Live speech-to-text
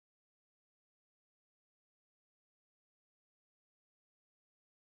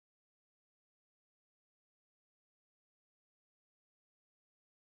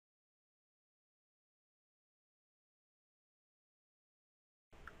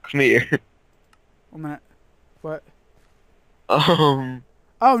Come here. 1 minute. What? Um,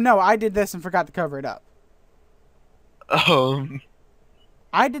 Oh no, I did this and forgot to cover it up. um,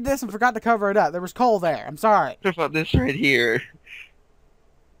 I did this and forgot to cover it up. There was coal there. I'm sorry. what about this right here?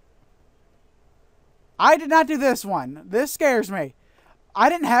 I did not do this one. This scares me. I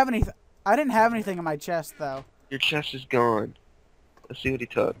didn't have anything. I didn't have anything in my chest though. Your chest is gone. Let's see what he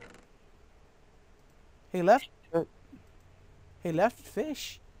took. He left. Took- He left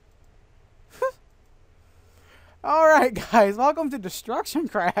fish. All right, guys. Welcome to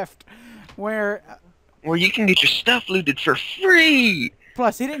DestructionCraft, where Where you can get your stuff looted for free.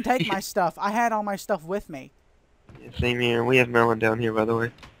 plus he didn't take my stuff. I had all my stuff with me. Yeah, same here. We have melon down here, by the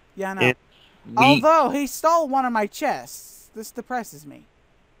way. Yeah, I know. And wheat. Although he stole one of my chests. This depresses me.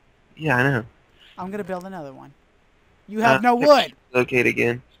 Yeah, I know. I'm gonna build another one. You have no wood. Locate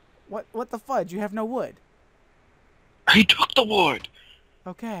again. What the fudge? You have no wood. He took the wood.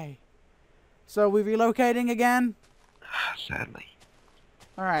 Okay. So we relocating again? Sadly.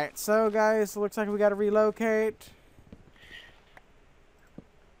 Alright, so guys, looks like we gotta relocate.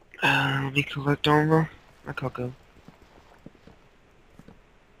 Let me collect armor. My cocoa.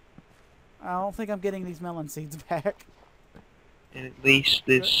 I don't think I'm getting these melon seeds back. And at least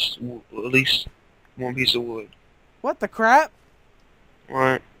this, at least one piece of wood. What the crap?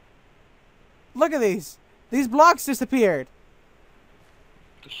 What? Look at these. These blocks disappeared.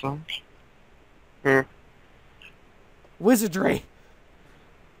 The fuck? Huh? Wizardry.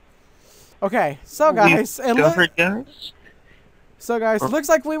 Okay, so guys, it looks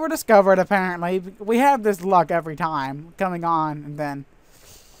like we were discovered apparently. We have this luck every time coming on and then.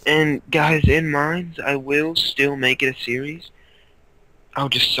 And guys, in mines, I will still make it a series. I'll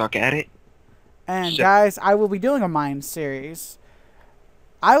just suck at it. And guys, I will be doing a mine series.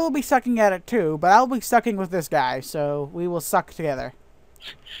 I will be sucking at it too, but I'll be sucking with this guy, so we will suck together.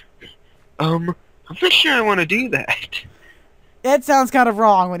 I'm not sure I want to do that. It sounds kind of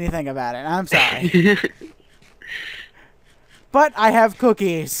wrong when you think about it. I'm sorry. But I have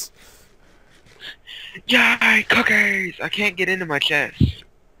cookies. Yay, cookies! I can't get into my chest.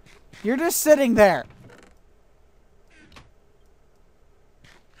 You're just sitting there.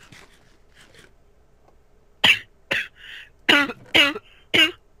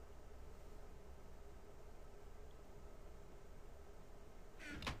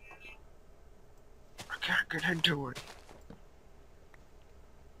 I can't get into it.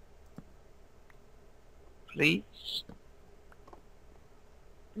 Please?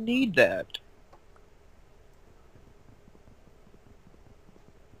 Need that.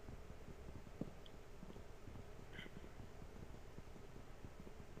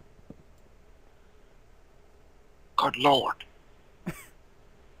 Good lord.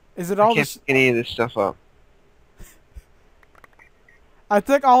 Is it I all can't this? pick any of this stuff up. I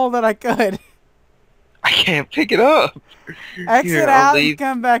took all that I could. I can't pick it up. Exit Here, out I'll and leave.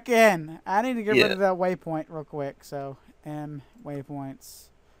 come back in. I need to get rid Yeah. of that waypoint real quick. So, waypoints,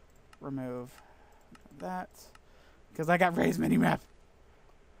 remove that. Because I got Ray's minimap.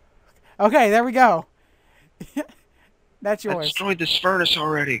 Okay, there we go. That's I yours. destroyed this furnace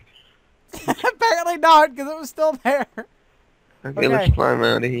already. Apparently not, because it was still there. Okay, let's climb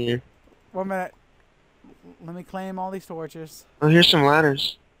out of here. 1 minute. Let me claim all these torches. Oh, here's some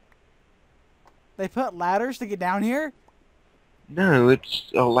ladders. They put ladders to get down here? No, it's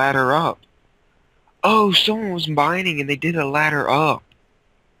a ladder up. Oh, someone was mining and they did a ladder up.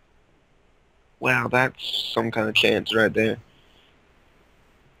 Wow, that's some kind of chance right there.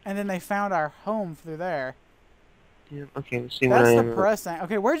 And then they found our home through there. Yeah, okay, let's see what I That's am. depressing.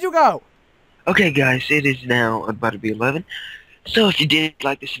 Okay, where'd you go? Okay, guys, it is now about to be 11. So if you did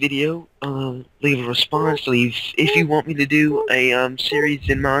like this video, leave a response. Leave if you want me to do a series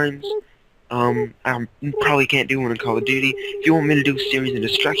in mines. I probably can't do one in Call of Duty. If you want me to do a series in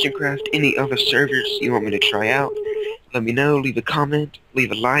DestructionCraft, any other servers you want me to try out, let me know. Leave a comment,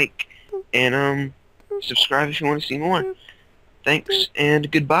 leave a like, and subscribe if you want to see more. Thanks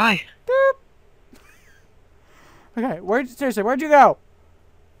and goodbye. Okay, seriously, where'd you go?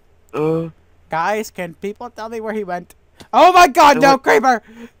 Uh, Guys, can people tell me where he went? Oh my god, no, creeper!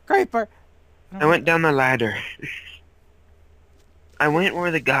 Creeper! I went down the ladder. I went where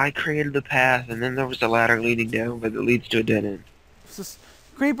the guy created the path, and then there was a ladder leading down, but it leads to a dead end.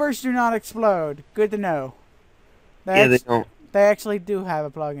 Creepers do not explode. Good to know. Yeah, they don't. They actually do have a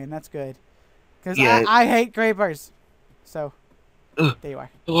plug-in. That's good. Because Yeah. I hate creepers. So, there you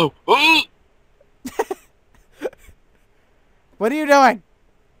are. Hello. Oh! What are you doing?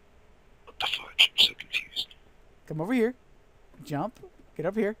 What the fudge? I'm so confused. Come over here. Jump. Get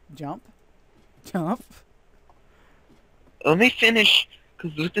up here. Jump. Jump. Let me finish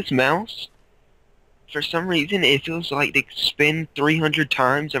Because with this mouse, for some reason, it feels like they spin 300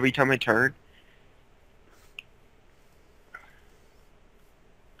 times every time I turn.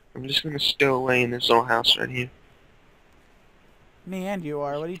 I'm just gonna stow away in this little house right here. Me and you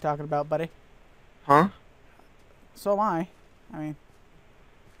are. What are you talking about, buddy? Huh? So am I. I mean,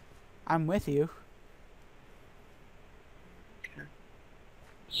 I'm with you.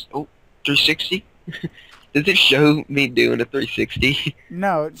 Oh, 360? Does it show me doing a 360?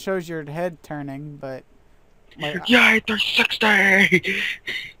 No, it shows your head turning, but... Like, Yay, 360!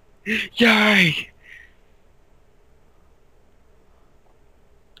 Yay!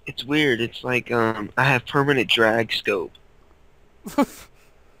 It's weird. It's like, I have permanent drag scope.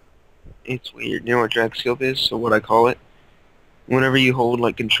 It's weird. You know what drag scope is, or what I call it? Whenever you hold,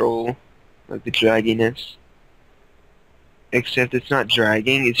 like, control, like the dragginess. Except it's not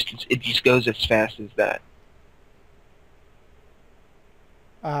dragging, it just goes as fast as that.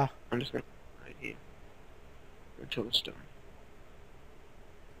 I'm just gonna right here until it's done.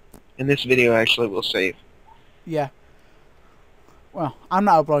 And this video actually will save. yeah. Well, I'm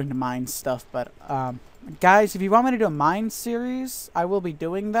not uploading to mine stuff, but, guys, if you want me to do a mine series, I will be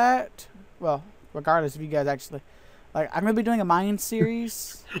doing that. Well, regardless if you guys actually... Like, I'm going to be doing a mine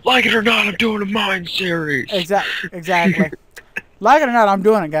series. Like it or not, I'm doing a mine series! Exactly. Like it or not, I'm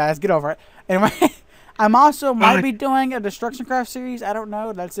doing it, guys. Get over it. Anyway, I'm also might be doing a DestructionCraft series. I don't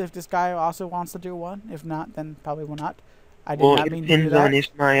know. That's if this guy also wants to do one. If not, then probably will not. I did not mean to do that. Well, it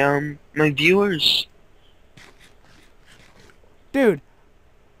depends on if my viewers... Dude,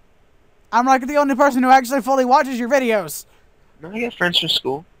 I'm like the only person who actually fully watches your videos. No, I got friends from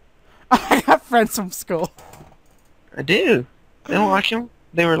school. I got friends from school. I do. They watch them.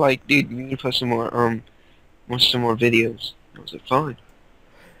 They were like, dude, you need to post some more videos. I was like, fine.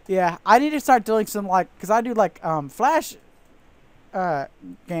 Yeah, I need to start doing some, like, because I do, like, Flash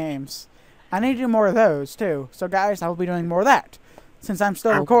games. I need to do more of those, too. So, guys, I will be doing more of that, since I'm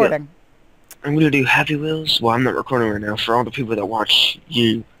still recording. I'm going to do Happy Wheels. Well, I'm not recording right now. For all the people that watch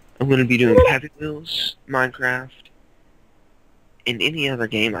you, I'm going to be doing Happy Wheels, Minecraft, and any other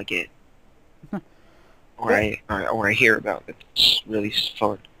game I get. or I hear about that's really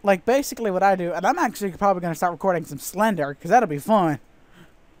fun. Like, basically what I do, and I'm actually probably going to start recording some Slender, because that'll be fun.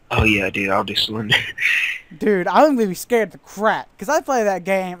 Oh, yeah, dude, I'll do Slender. Dude, I'm going to be scared to crap, because I play that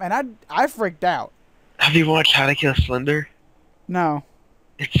game, and I freaked out. Have you watched How to Kill Slender? No.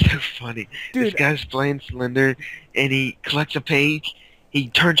 It's so funny. Dude, this guy's playing Slender, and he collects a page. He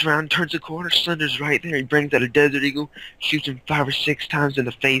turns around, turns the corner. Slender's right there. He brings out a Desert Eagle, shoots him 5 or 6 times in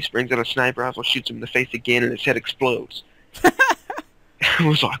the face, brings out a sniper rifle, shoots him in the face again, and his head explodes. I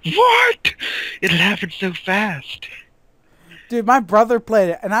was like, what? It happened so fast. Dude, my brother played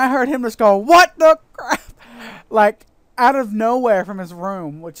it, and I heard him just go, what the crap? Like, out of nowhere from his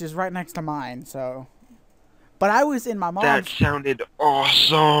room, which is right next to mine, so... But I was in my mom's... That sounded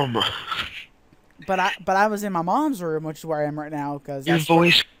awesome. But I was in my mom's room, which is where I am right now, because... Your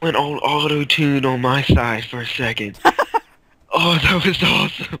voice went all auto-tuned on my side for a second. Oh, that was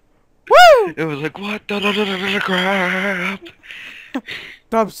awesome. Woo! It was like, what the crap?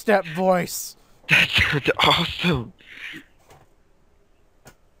 Dubstep voice. That sounded awesome.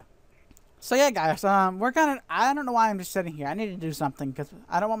 So yeah, guys, we're kind of... I don't know why I'm just sitting here. I need to do something, because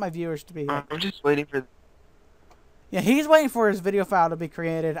I don't want my viewers to be... I'm just waiting for... Yeah, he's waiting for his video file to be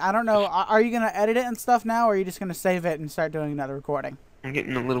created. I don't know. Are you going to edit it and stuff now, or are you just going to save it and start doing another recording? I'm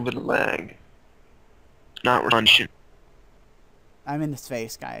getting a little bit of lag. Not running. I'm in his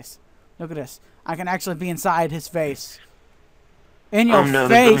face, guys. Look at this. I can actually be inside his face. In your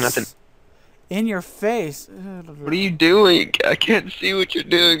face. In your face. What are you doing? I can't see what you're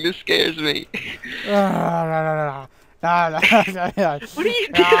doing. This scares me. What are you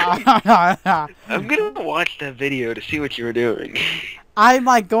doing? I'm gonna watch that video to see what you were doing. I'm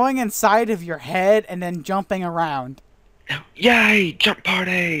like going inside of your head and then jumping around. Yay! Jump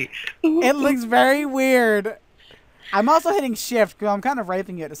party! It looks very weird. I'm also hitting shift because I'm kind of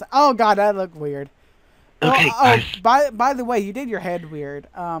raping it. Oh god, that looked weird. Okay. By the way, you did your head weird.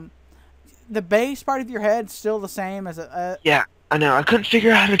 The base part of your head's still the same as a. Yeah, I know. I couldn't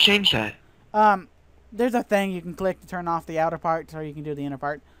figure out how to change that. There's a thing you can click to turn off the outer part, so you can do the inner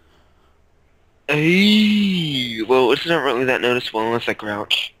part. Hey, well, it's not really that noticeable unless I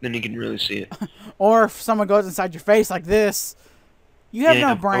crouch. Then you can really see it. Or if someone goes inside your face like this, you have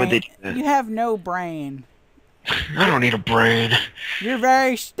no brain. You have no brain. I don't need a brain. You're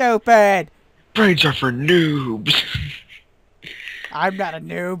very stupid. Brains are for noobs. I'm not a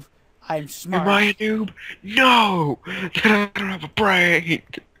noob. I'm smart. Am I a noob? No! Then I don't have a brain.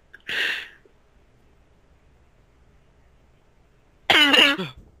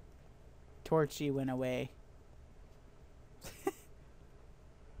 Torchy went away.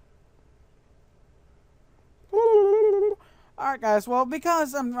 Alright guys, well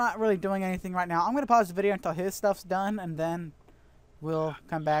because I'm not really doing anything right now, I'm going to pause the video until his stuff's done and then we'll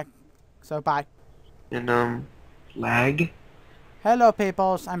come back. So bye. And lag? Hello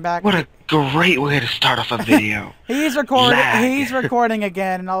peoples, I'm back. What a great way to start off a video. He's recording. Lag. He's recording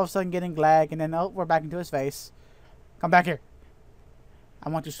again, and all of a sudden getting lag, and then oh, we're back into his face. Come back here. I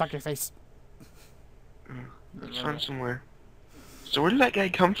want to suck your face. Let's find somewhere. So where did that guy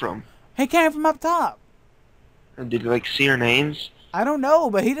come from? He came from up top. Did you like see our names? I don't know,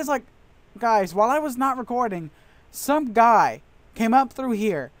 but he just like, guys. While I was not recording, some guy came up through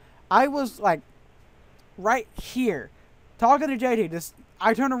here. I was like, right here, talking to JT. Just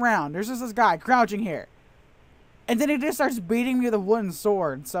I turn around. There's just this guy crouching here. And then he just starts beating me with a wooden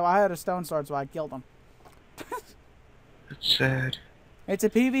sword. So I had a stone sword, so I killed him. That's sad. It's a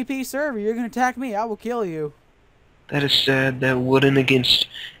PvP server. You're going to attack me. I will kill you. That is sad. That wooden against...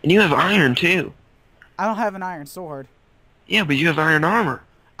 And you have iron, too. I don't have an iron sword. Yeah, but you have iron armor.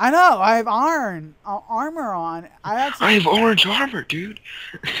 I know. I have iron armor on. I have orange armor, dude.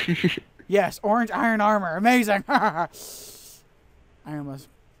 Yes, orange iron armor. Amazing. I almost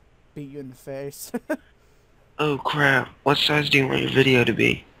beat you in the face. Oh, crap. What size do you want your video to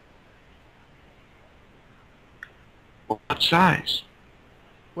be? What size?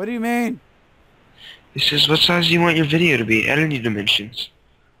 What do you mean? It says, what size do you want your video to be? Add any dimensions.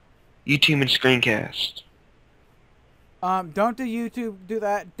 YouTube and screencast. Don't do YouTube. Do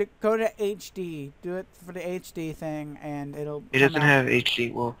that. Go to HD. Do it for the HD thing, and it'll. It doesn't have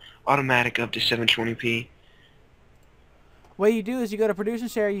HD. Well, automatic up to 720p. What you do is you go to produce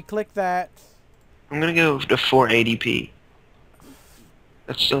and share. You click that. I'm gonna go to 480p.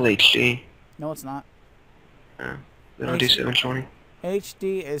 That's still HD. No, it's not. Then I'll do 720.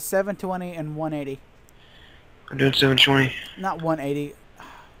 HD is 720 and 180. I'm doing 720. Not 180.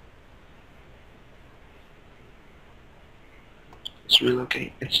 Let's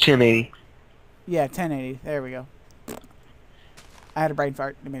relocate. It's 1080. Yeah, 1080. There we go. I had a brain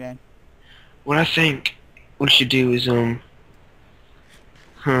fart. Give me that. What I think we should do is, I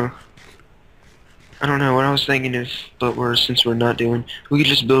don't know what I was thinking of, but since we're not doing, we could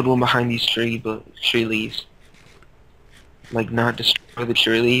just build one behind these tree leaves. Like, not destroy the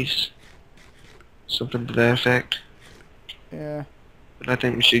tree leaves. Something to that effect. Yeah. But I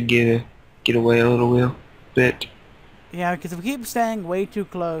think we should get away a little bit. Yeah, because if we keep staying way too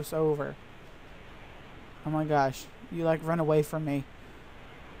close over. Oh my gosh. You like run away from me.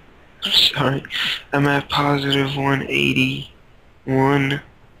 I'm sorry. I'm at positive 180.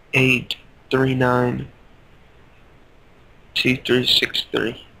 1839.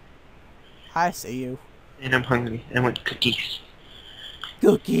 2363. I see you. And I'm hungry. I want cookies.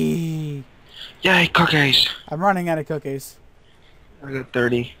 Cookie. Yay, cookies! I'm running out of cookies. I got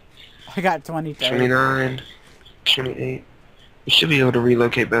 30. I got 20. 29. 28. We should be able to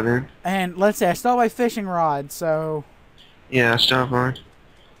relocate by then. And let's say I stole my fishing rod, so... Yeah, I still have mine.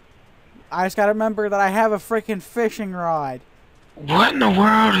 I just gotta remember that I have a freaking fishing rod. What in the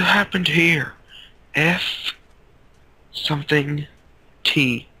world happened here? F... something...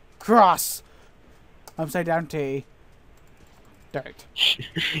 T. Cross. Upside down T. Dirt.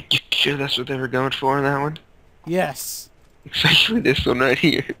 You sure that's what they were going for in that one? Yes. Especially this one right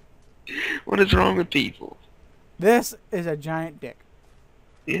here. What is wrong with people? This is a giant dick.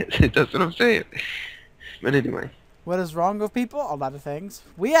 Yeah, that's what I'm saying. But anyway. What is wrong with people? A lot of things.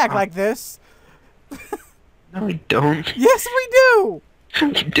 We act like this. No, we don't. Yes, we do.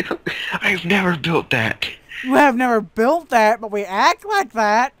 I've never built that. We have never built that, but we act like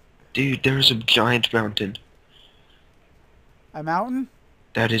that. Dude, there's a giant mountain. A mountain?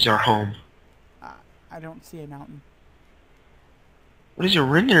 That is our home. I don't see a mountain. What is your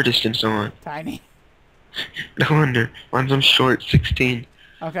render distance on? Tiny. No wonder. Mine's on short, 16.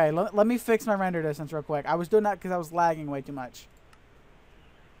 Okay, let me fix my render distance real quick. I was doing that because I was lagging way too much.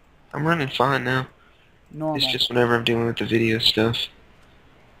 I'm running fine now. Normal. It's just whenever I'm dealing with the video stuff.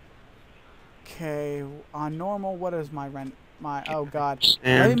 Okay, on normal, what is my render? Oh god.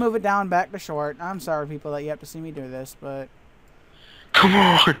 And Let me move it down back to short. I'm sorry, people, that you have to see me do this, but... Come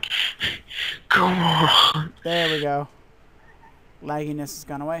on! Come on! There we go. Lagginess has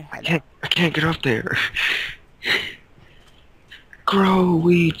gone away. I can't get up there. Grow,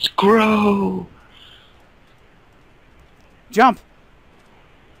 weeds, grow! Jump!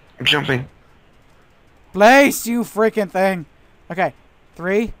 I'm jumping. Place, you freaking thing! Okay,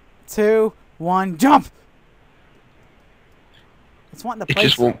 3, 2, 1, jump! It's wanting to place. It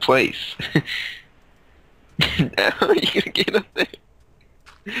just won't place. How are you gonna get up there?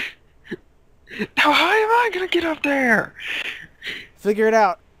 How high am I gonna get up there? Figure it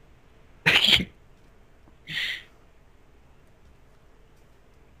out.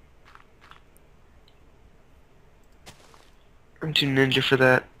 I'm too ninja for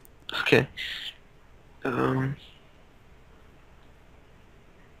that. Okay. Um.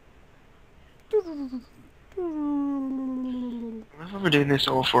 I thought we're doing this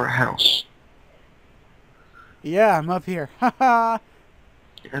all for a house. Yeah, I'm up here. Haha.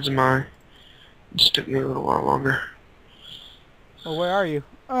 As am I. It just took me a little while longer. Well, where are you?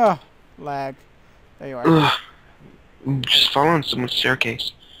 Oh, lag. There you are. Ugh. I'm just following someone's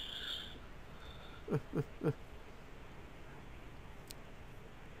staircase.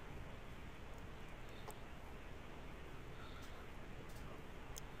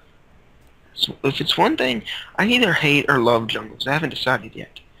 So if it's one thing, I either hate or love jungles. I haven't decided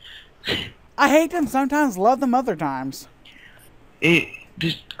yet. I hate them sometimes, love them other times. I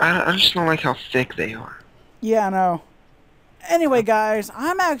just don't like how thick they are. Yeah, I know. Anyway, guys,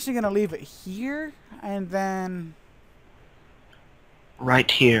 I'm actually going to leave it here, and then...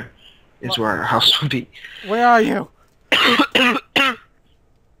 Right here is where our house will be. Where are you?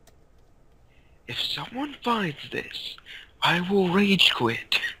 If someone finds this, I will rage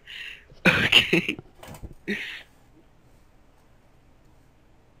quit. Okay.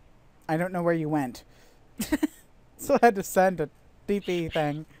 I don't know where you went. So I had to send a DP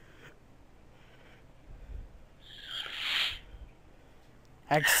thing.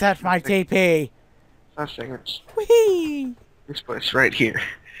 Accept my TP. 5 seconds. Whee! This place right here.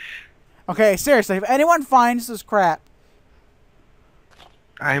 Okay, seriously, if anyone finds this crap,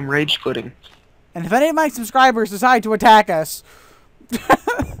 I am rage quitting. and if any of my subscribers decide to attack us,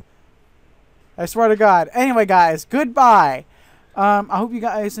 I swear to God. Anyway, guys, goodbye. I hope you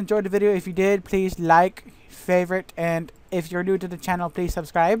guys enjoyed the video. If you did, please like, favorite, and if you're new to the channel, please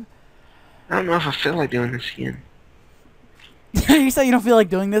subscribe. I don't know if I feel like doing this again. You say you don't feel like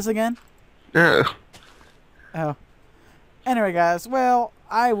doing this again? No. Oh. Anyway, guys, well,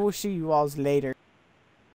 I will see you all later.